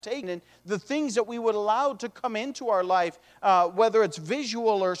and the things that we would allow to come into our life, whether it's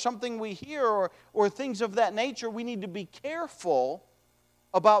visual or something we hear or things of that nature, we need to be careful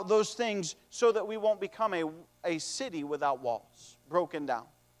about those things so that we won't become a city without walls, broken down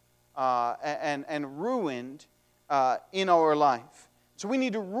and ruined in our life. So we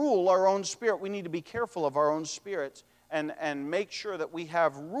need to rule our own spirit. We need to be careful of our own spirits and make sure that we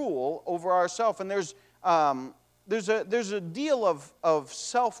have rule over ourselves. And there's a deal of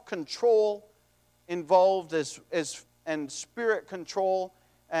self-control involved and spirit control.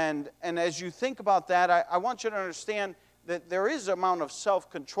 And as you think about that, I want you to understand that there is an amount of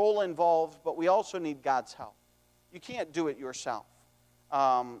self-control involved, but we also need God's help. You can't do it yourself.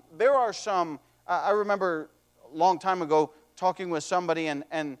 There are some, I remember a long time ago talking with somebody,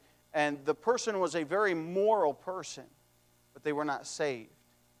 and the person was a very moral person, but they were not saved.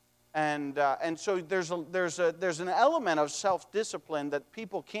 And so there's an element of self-discipline that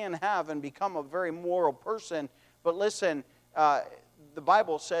people can have and become a very moral person. But listen, the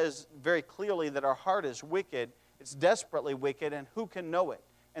Bible says very clearly that our heart is wicked. It's desperately wicked, and who can know it?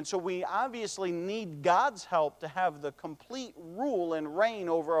 And so we obviously need God's help to have the complete rule and reign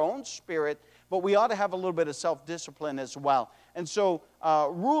over our own spirit, but we ought to have a little bit of self-discipline as well. And so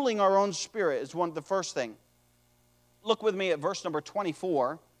ruling our own spirit is the first thing. Look with me at verse number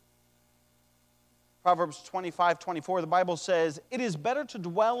 24. Proverbs 25:24, the Bible says, "It is better to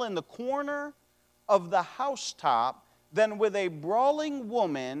dwell in the corner of the housetop than with a brawling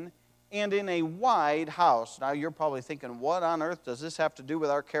woman and in a wide house." Now you're probably thinking, what on earth does this have to do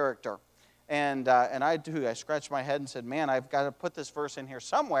with our character? And I do. I scratched my head and said, man, I've got to put this verse in here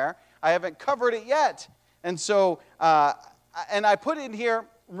somewhere. I haven't covered it yet. And so, and I put in here,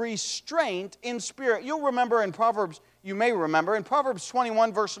 restraint in spirit. You'll remember in Proverbs, you may remember, in Proverbs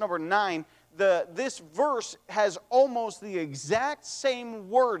 21, verse number 9, this verse has almost the exact same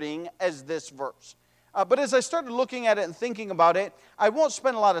wording as this verse. But as I started looking at it and thinking about it, I won't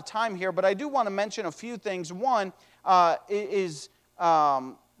spend a lot of time here, but I do want to mention a few things. One is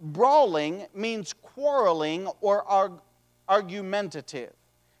brawling means quarreling or argumentative.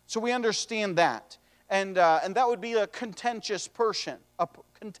 So we understand that. And that would be a contentious person,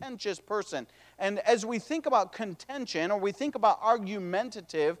 And as we think about contention, or we think about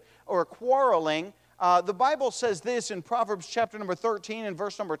argumentative or quarreling, the Bible says this in Proverbs chapter number 13 and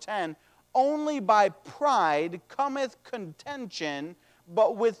verse number 10, "Only by pride cometh contention,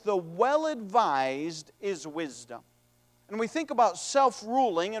 but with the well-advised is wisdom." And we think about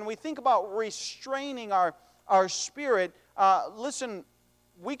self-ruling, and we think about restraining our spirit. Listen,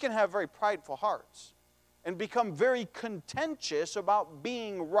 we can have very prideful hearts and become very contentious about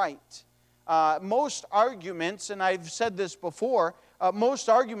being right. Most arguments, and I've said this before, most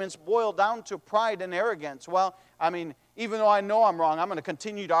arguments boil down to pride and arrogance. Well, I mean, even though I know I'm wrong, I'm going to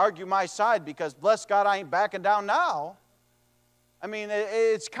continue to argue my side because, bless God, I ain't backing down now. I mean,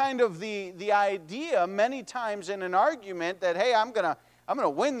 it's kind of the idea many times in an argument that, hey, I'm gonna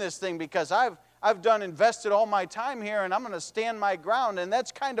win this thing because I've invested all my time here and I'm going to stand my ground. And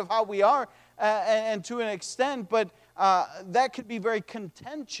that's kind of how we are, and to an extent, but that could be very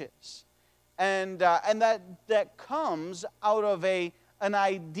contentious. And that comes out of an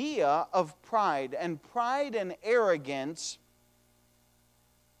idea of pride. And pride and arrogance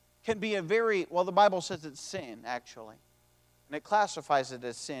can be the Bible says it's sin, actually. And it classifies it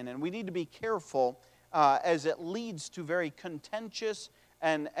as sin. And we need to be careful as it leads to very contentious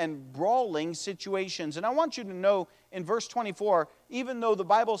and brawling situations. And I want you to know in verse 24, even though the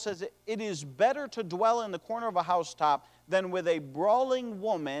Bible says it is better to dwell in the corner of a housetop than with a brawling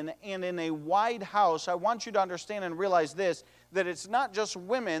woman and in a wide house, I want you to understand and realize this, that it's not just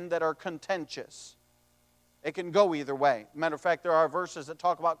women that are contentious. It can go either way. Matter of fact, there are verses that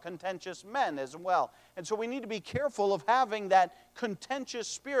talk about contentious men as well. And so we need to be careful of having that contentious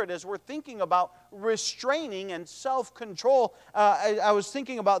spirit as we're thinking about restraining and self-control. I was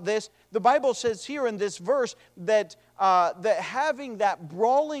thinking about this. The Bible says here in this verse that having that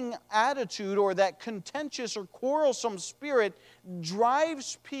brawling attitude or that contentious or quarrelsome spirit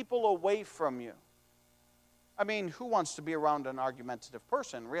drives people away from you. I mean, who wants to be around an argumentative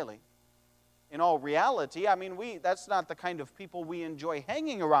person, really? In all reality, I mean, that's not the kind of people we enjoy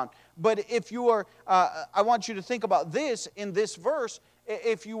hanging around. But if you are, I want you to think about this in this verse.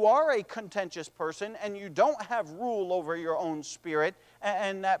 If you are a contentious person and you don't have rule over your own spirit,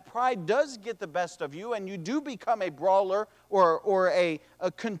 and that pride does get the best of you, and you do become a brawler or a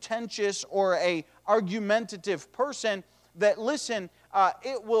contentious or a argumentative person, that, listen,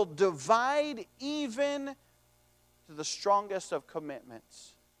 it will divide even to the strongest of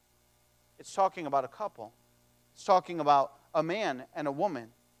commitments. It's talking about a couple. It's talking about a man and a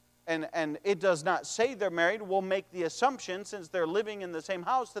woman. and it does not say they're married, we'll make the assumption, since they're living in the same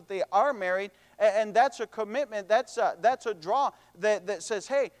house, that they are married. And that's a commitment, that's a draw that says,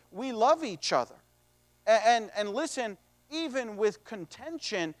 hey, we love each other. And listen, even with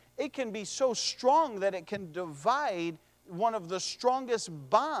contention, it can be so strong that it can divide one of the strongest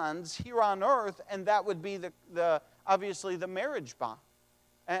bonds here on earth, and that would be obviously the marriage bond.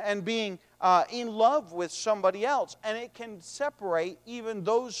 And being in love with somebody else. And it can separate even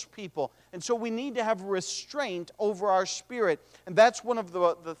those people. And so we need to have restraint over our spirit. And that's one of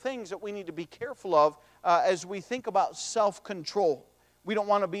the things that we need to be careful of as we think about self-control. We don't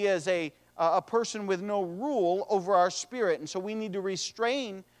want to be as a person with no rule over our spirit. And so we need to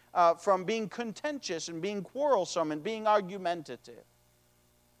restrain from being contentious and being quarrelsome and being argumentative.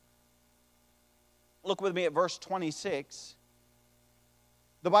 Look with me at verse 26.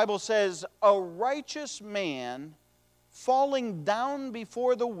 The Bible says, a righteous man falling down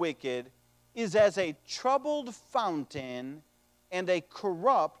before the wicked is as a troubled fountain and a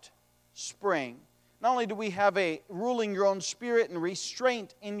corrupt spring. Not only do we have a ruling your own spirit and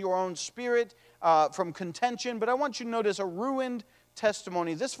restraint in your own spirit from contention, but I want you to notice a ruined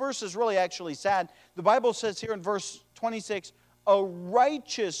testimony. This verse is really actually sad. The Bible says here in verse 26, a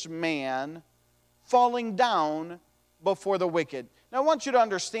righteous man falling down before the wicked. Now, I want you to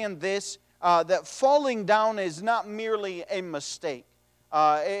understand this, that falling down is not merely a mistake.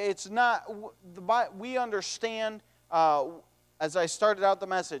 It's not, we understand, as I started out the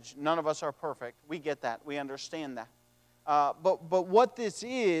message, none of us are perfect. We get that. We understand that. But what this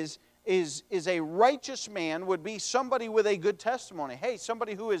is a righteous man would be somebody with a good testimony. Hey,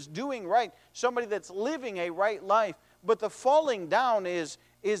 somebody who is doing right, somebody that's living a right life. But the falling down is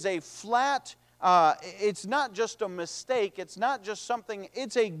a flat, it's not just a mistake, it's not just something,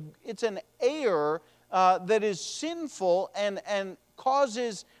 it's an error that is sinful and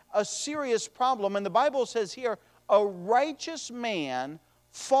causes a serious problem. And the Bible says here, a righteous man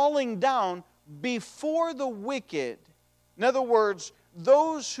falling down before the wicked. In other words,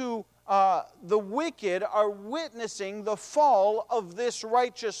 those who, the wicked are witnessing the fall of this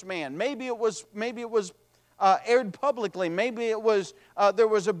righteous man. Maybe it was aired publicly. Maybe it was there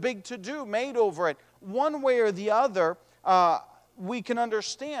was a big to-do made over it. One way or the other, we can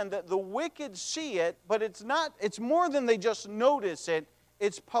understand that the wicked see it, but it's more than they just notice it.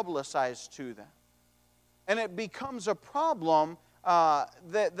 It's publicized to them. And it becomes a problem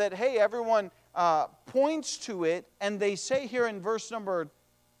that hey, everyone points to it, and they say here in verse number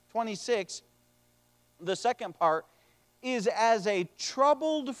 26, the second part, is as a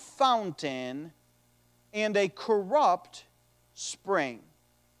troubled fountain and a corrupt spring.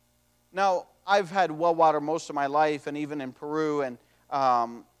 Now, I've had well water most of my life, and even in Peru and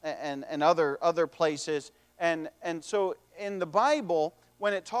other places. And so in the Bible,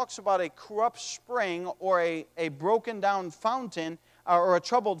 when it talks about a corrupt spring or a broken down fountain, or a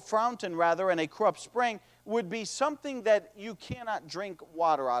troubled fountain rather, and a corrupt spring, would be something that you cannot drink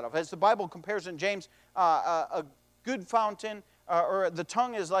water out of. As the Bible compares in James, a good fountain, or the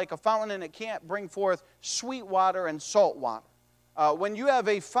tongue is like a fountain, and it can't bring forth sweet water and salt water. When you have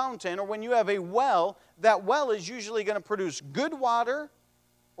a fountain or when you have a well, that well is usually going to produce good water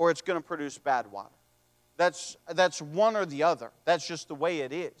or it's going to produce bad water. That's one or the other. That's just the way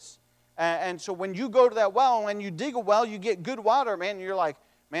it is. And so when you go to that well, when you dig a well, you get good water, man. You're like,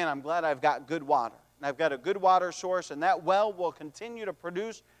 man, I'm glad I've got good water. And I've got a good water source, and that well will continue to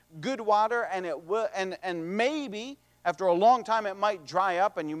produce good water, and it will, and maybe after a long time it might dry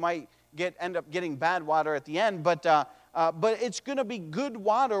up, and you might end up getting bad water at the end. But it's going to be good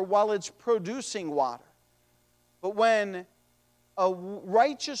water while it's producing water. But when a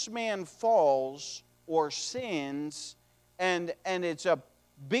righteous man falls or sins, and it's a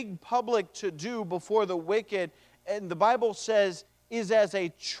big public to-do before the wicked, and the Bible says, is as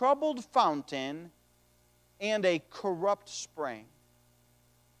a troubled fountain and a corrupt spring.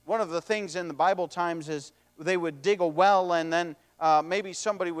 One of the things in the Bible times is they would dig a well, and then maybe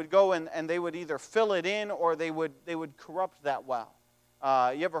somebody would go and they would either fill it in or they would corrupt that well.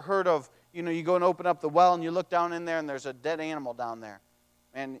 You ever heard of, you go and open up the well and you look down in there and there's a dead animal down there.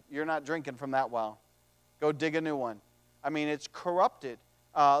 And you're not drinking from that well. Go dig a new one. I mean, it's corrupted.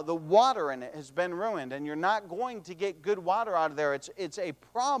 The water in it has been ruined, and you're not going to get good water out of there. It's a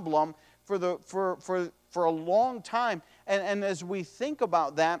problem for a long time. And as we think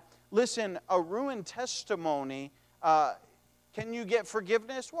about that, listen, a ruined testimony, can you get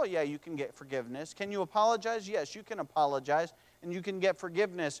forgiveness? Well, yeah, you can get forgiveness. Can you apologize? Yes, you can apologize, and you can get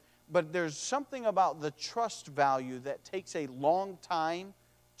forgiveness. But there's something about the trust value that takes a long time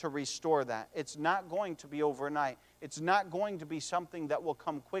to restore that. It's not going to be overnight. It's not going to be something that will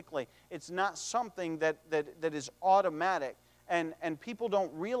come quickly. It's not something that is automatic. And people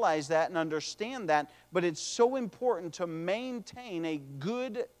don't realize that and understand that, but it's so important to maintain a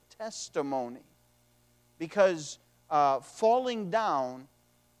good testimony, because falling down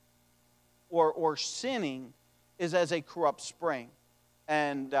or sinning is as a corrupt spring,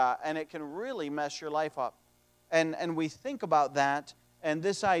 and it can really mess your life up. And we think about that and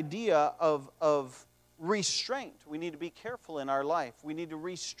this idea of restraint. We need to be careful in our life. We need to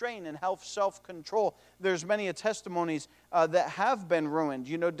restrain and have self-control. There's many testimonies that have been ruined.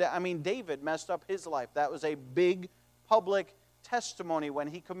 You know, David messed up his life. That was a big public testimony when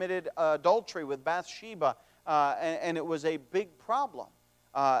he committed adultery with Bathsheba, and it was a big problem.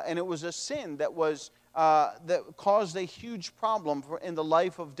 And it was a sin that caused a huge problem in the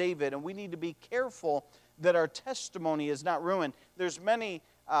life of David. And we need to be careful that our testimony is not ruined. There's many,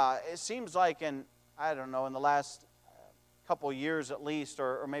 it seems like in the last couple years at least,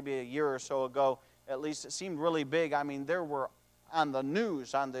 or maybe a year or so ago, at least it seemed really big. I mean, there were on the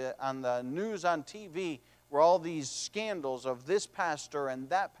news, on TV, were all these scandals of this pastor and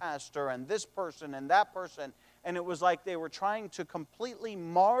this person and that person. And it was like they were trying to completely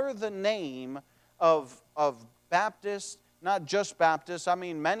mar the name of Baptists, not just Baptists, I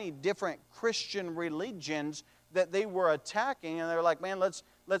mean many different Christian religions that they were attacking. And they're like, man, let's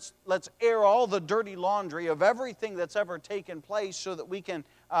air all the dirty laundry of everything that's ever taken place so that we can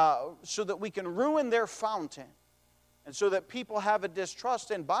ruin their fountain, and so that people have a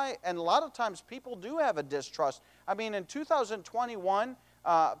distrust. And a lot of times people do have a distrust. I mean, in 2021,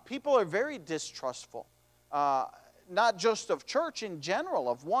 people are very distrustful, not just of church in general,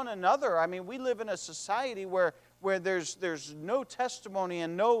 of one another. I mean, we live in a society where there's no testimony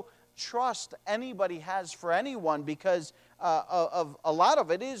and no trust anybody has for anyone, because of a lot of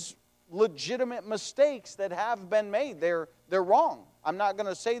it is legitimate mistakes that have been made. They're wrong. I'm not going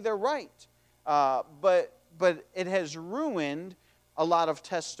to say they're right, but it has ruined a lot of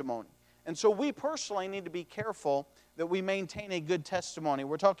testimony. And so we personally need to be careful that we maintain a good testimony.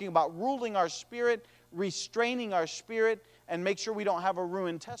 We're talking about ruling our spirit, restraining our spirit, and make sure we don't have a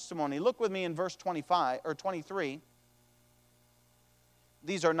ruined testimony. Look with me in verse 25 or 23.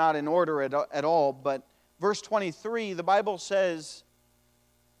 These are not in order at all, but verse 23, the Bible says,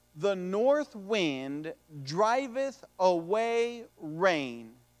 "The north wind driveth away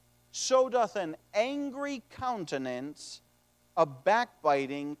rain, so doth an angry countenance a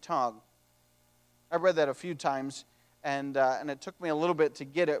backbiting tongue." I read that a few times, and it took me a little bit to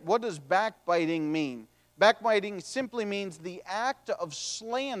get it. What does backbiting mean? Backbiting simply means the act of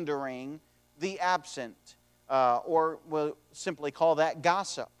slandering the absent, or we'll simply call that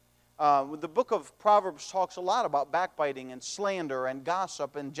gossip. The book of Proverbs talks a lot about backbiting and slander and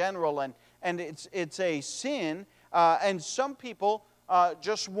gossip in general, and it's a sin, and some people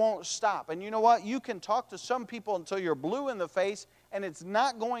just won't stop. And you know what? You can talk to some people until you're blue in the face, and it's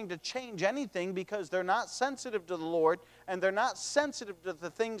not going to change anything, because they're not sensitive to the Lord, and they're not sensitive to the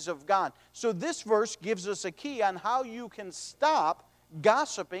things of God. So this verse gives us a key on how you can stop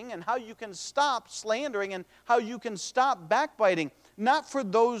gossiping, and how you can stop slandering, and how you can stop backbiting. Not for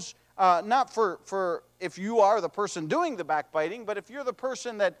those, not for if you are the person doing the backbiting, but if you're the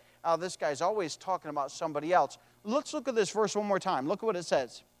person that, this guy's always talking about somebody else. Let's look at this verse one more time. Look at what it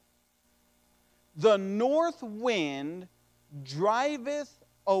says. "The north wind driveth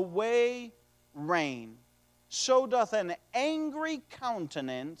away rain, so doth an angry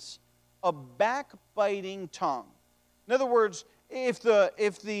countenance a backbiting tongue." In other words, if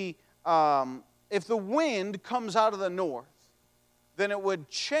the wind comes out of the north, then it would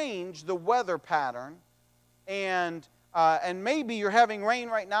change the weather pattern, and maybe you're having rain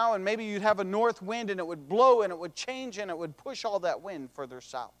right now, and maybe you'd have a north wind, and it would blow, and it would change, and it would push all that wind further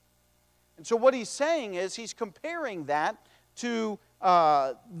south. And so what he's saying is, he's comparing that to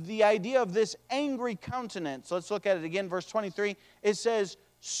the idea of this angry countenance. Let's look at it again, verse 23. It says,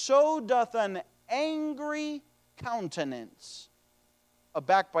 "So doth an angry countenance a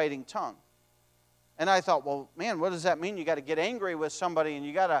backbiting tongue." And I thought, well, man, what does that mean? You got to get angry with somebody, and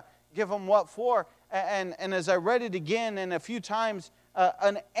you got to give them what for? And as I read it again and a few times,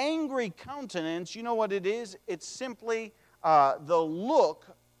 an angry countenance, you know what it is? It's simply the look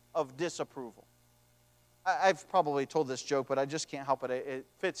of disapproval. I've probably told this joke, but I just can't help it. It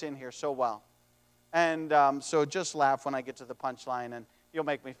fits in here so well. And so just laugh when I get to the punchline, and you'll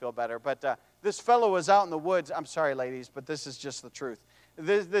make me feel better. But this fellow was out in the woods. I'm sorry, ladies, but this is just the truth.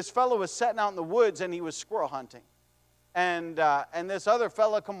 This fellow was sitting out in the woods, and he was squirrel hunting. And this other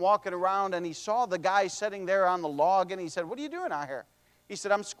fellow come walking around, and he saw the guy sitting there on the log, and he said, "What are you doing out here?" He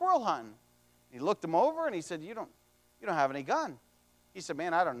said, "I'm squirrel hunting." He looked him over, and he said, "You don't "You don't have any gun." He said,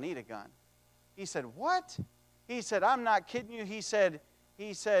 "Man, I don't need a gun." He said, "What?" He said, "I'm not kidding you." He said,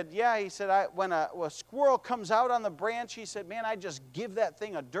 "Yeah." He said, when a squirrel comes out on the branch," he said, "man, I just give that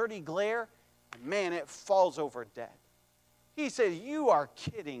thing a dirty glare, and man, it falls over dead." He said, "You are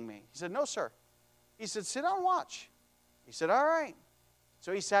kidding me." He said, "No, sir." He said, "Sit down and watch." He said, "All right."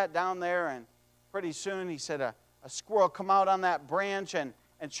 So he sat down there, and pretty soon he said a squirrel come out on that branch, and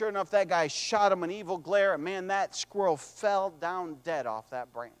sure enough, that guy shot him an evil glare, and man, that squirrel fell down dead off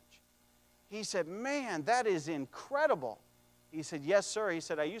that branch. He said, "Man, that is incredible." He said, "Yes, sir." He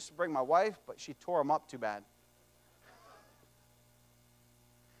said, "I used to bring my wife, but she tore him up too bad."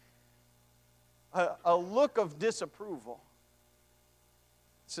 A look of disapproval.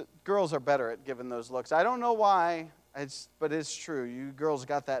 So girls are better at giving those looks. I don't know why, but it's true. You girls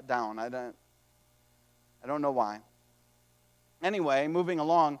got that down. I don't know why. Anyway, moving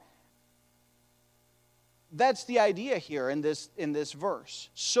along. That's the idea here in this verse.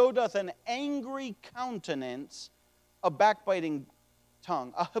 "So doth an angry countenance a backbiting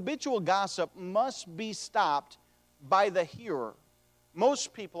tongue." A habitual gossip must be stopped by the hearer.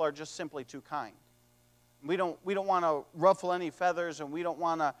 Most people are just simply too kind. We don't want to ruffle any feathers, and we don't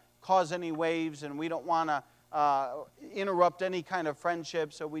want to cause any waves, and we don't want to interrupt any kind of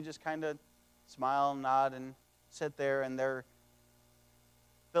friendship, so we just kind of smile and nod and sit there, and they're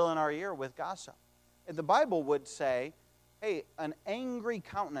filling our ear with gossip. And the Bible would say, hey, an angry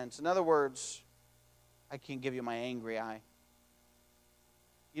countenance. In other words, I can't give you my angry eye.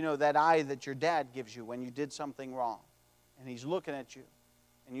 You know, that eye that your dad gives you when you did something wrong, and he's looking at you,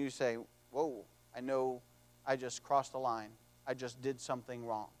 and you say, "Whoa, I know I just crossed a line. I just did something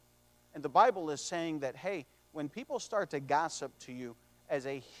wrong." And the Bible is saying that, hey, when people start to gossip to you, as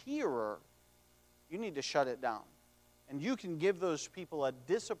a hearer, you need to shut it down. And you can give those people a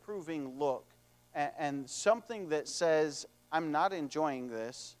disapproving look and something that says, "I'm not enjoying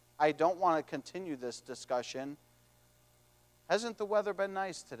this. I don't want to continue this discussion. Hasn't the weather been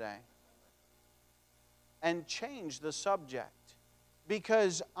nice today?" And change the subject.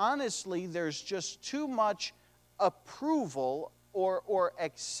 Because honestly, there's just too much approval or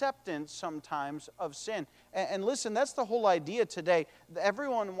acceptance sometimes of sin. And listen, that's the whole idea today.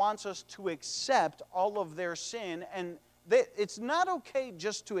 Everyone wants us to accept all of their sin, and it's not okay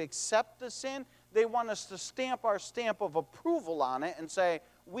just to accept the sin. They want us to stamp our stamp of approval on it and say,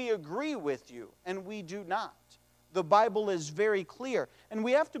 "We agree with you," and we do not. The Bible is very clear. And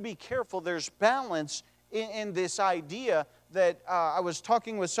we have to be careful. There's balance in this idea that I was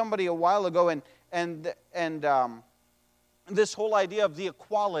talking with somebody a while ago, and this whole idea of the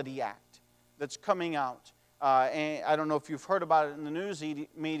Equality Act that's coming out. And I don't know if you've heard about it in the news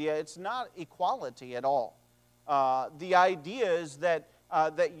media. It's not equality at all. The idea is that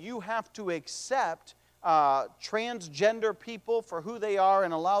you have to accept transgender people for who they are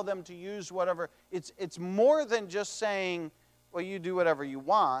and allow them to use whatever. It's more than just saying, "Well, you do whatever you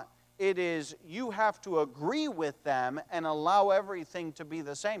want." It is you have to agree with them and allow everything to be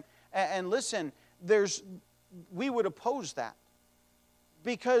the same. And listen, we would oppose that.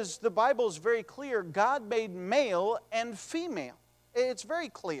 Because the Bible is very clear. God made male and female. It's very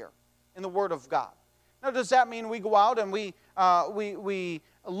clear in the Word of God. Now, does that mean we go out and we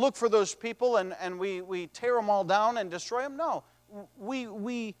look for those people and we tear them all down and destroy them? No.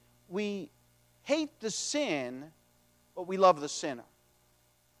 We hate the sin, but we love the sinner.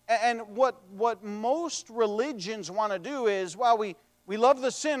 And what most religions want to do is, well, we love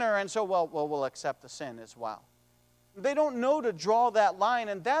the sinner, and so, we'll accept the sin as well. They don't know to draw that line,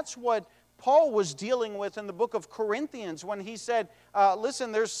 and that's what Paul was dealing with in the book of Corinthians when he said,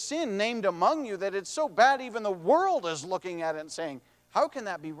 listen, there's sin named among you that it's so bad even the world is looking at it and saying, how can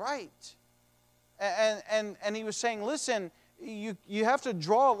that be right? And he was saying, listen, you have to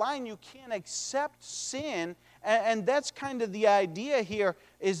draw a line. You can't accept sin. And that's kind of the idea here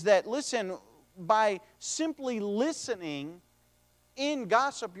is that, listen, by simply listening in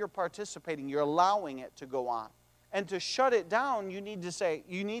gossip, you're participating. You're allowing it to go on. And to shut it down, you need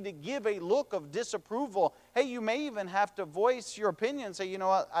to give a look of disapproval. Hey, you may even have to voice your opinion and say, you know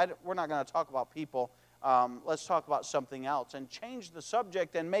what, we're not going to talk about people. Let's talk about something else. And change the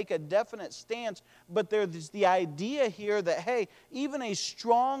subject and make a definite stance. But there's the idea here that, hey, even a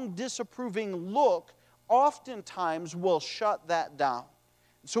strong disapproving look oftentimes will shut that down.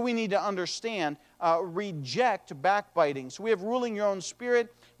 So we need to understand, reject backbiting. So we have ruling your own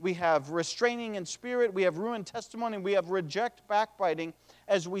spirit, we have restraining in spirit, we have ruined testimony, we have reject backbiting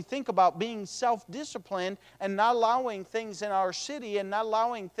as we think about being self-disciplined and not allowing things in our city and not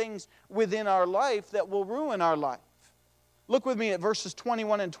allowing things within our life that will ruin our life. Look with me at verses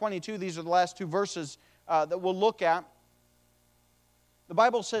 21 and 22. These are the last two verses that we'll look at. The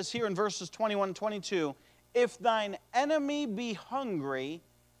Bible says here in verses 21 and 22, if thine enemy be hungry,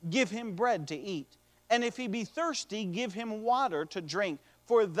 give him bread to eat. And if he be thirsty, give him water to drink.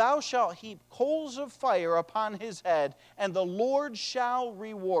 For thou shalt heap coals of fire upon his head, and the Lord shall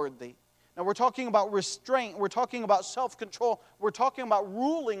reward thee. Now we're talking about restraint. We're talking about self-control. We're talking about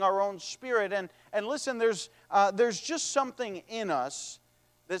ruling our own spirit. And listen, there's just something in us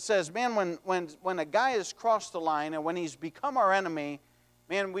that says, man, when a guy has crossed the line and when he's become our enemy,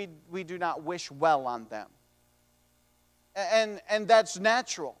 man, we do not wish well on them. And that's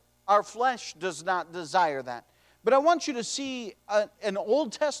natural. Our flesh does not desire that. But I want you to see an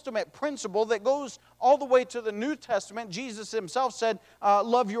Old Testament principle that goes all the way to the New Testament. Jesus himself said,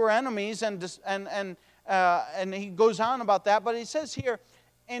 love your enemies, and he goes on about that. But he says here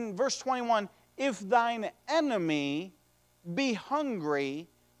in verse 21, if thine enemy be hungry,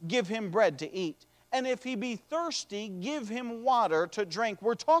 give him bread to eat. And if he be thirsty, give him water to drink.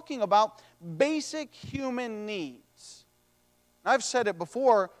 We're talking about basic human needs. I've said it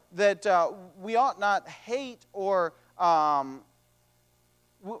before that we ought not hate or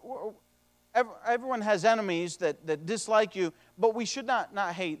everyone has enemies that dislike you, but we should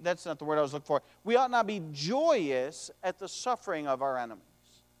not hate. That's not the word I was looking for. We ought not be joyous at the suffering of our enemies.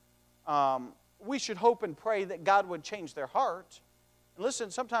 We should hope and pray that God would change their heart. And listen,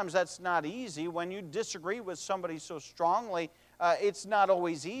 sometimes that's not easy. When you disagree with somebody so strongly, it's not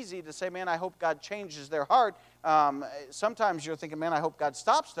always easy to say, man, I hope God changes their heart. Sometimes you're thinking, man, I hope God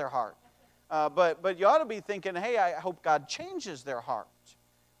stops their heart. But you ought to be thinking, hey, I hope God changes their heart.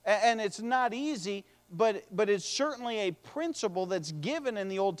 And it's not easy, but it's certainly a principle that's given in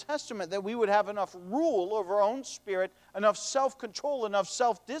the Old Testament that we would have enough rule over our own spirit, enough self-control, enough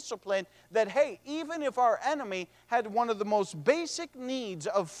self-discipline that, hey, even if our enemy had one of the most basic needs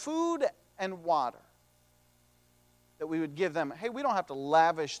of food and water, that we would give them, hey, we don't have to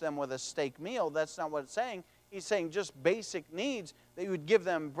lavish them with a steak meal. That's not what it's saying. He's saying just basic needs, that you would give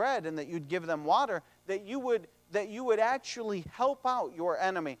them bread and that you'd give them water, that you would actually help out your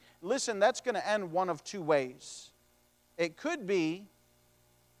enemy. Listen, that's going to end one of two ways. It could be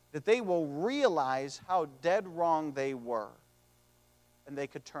that they will realize how dead wrong they were, and they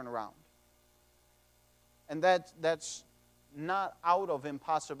could turn around. And that's not out of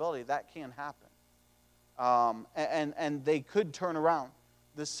impossibility. That can happen. And they could turn around.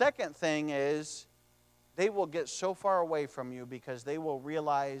 The second thing is they will get so far away from you because they will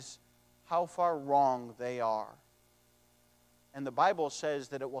realize how far wrong they are. And the Bible says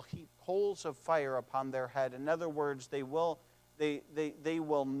that it will heap coals of fire upon their head. In other words, they will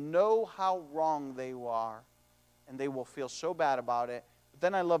know how wrong they are, and they will feel so bad about it. But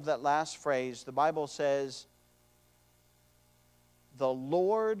then I love that last phrase. The Bible says, the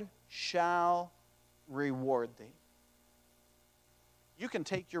Lord shall reward thee. You can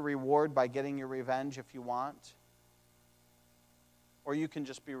take your reward by getting your revenge if you want, or you can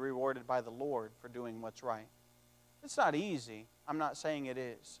just be rewarded by the Lord for doing what's right. It's not easy. I'm not saying it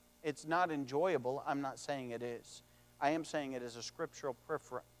is. It's not enjoyable. I'm not saying it is. I am saying it is a scriptural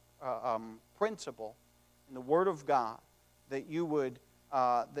principle in the Word of God that you would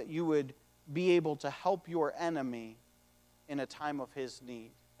be able to help your enemy in a time of his need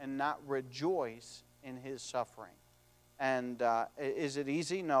and not rejoice in his suffering. And is it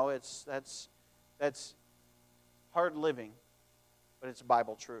easy? No, that's hard living, but it's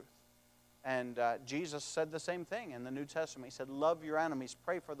Bible truth. And Jesus said the same thing in the New Testament. He said, love your enemies,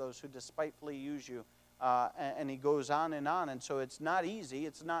 pray for those who despitefully use you. And he goes on. And so it's not easy,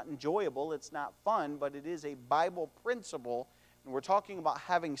 it's not enjoyable, it's not fun, but it is a Bible principle. And we're talking about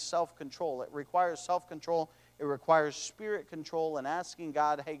having self-control. It requires self-control. It requires spirit control and asking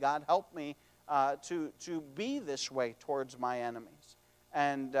God, hey, God, help me to be this way towards my enemies.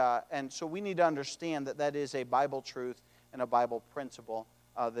 And so we need to understand that that is a Bible truth and a Bible principle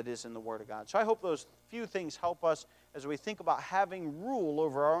that is in the Word of God. So I hope those few things help us as we think about having rule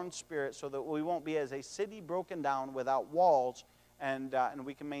over our own spirit so that we won't be as a city broken down without walls, and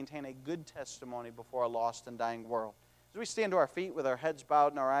we can maintain a good testimony before a lost and dying world. As we stand to our feet with our heads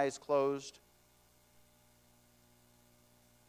bowed and our eyes closed,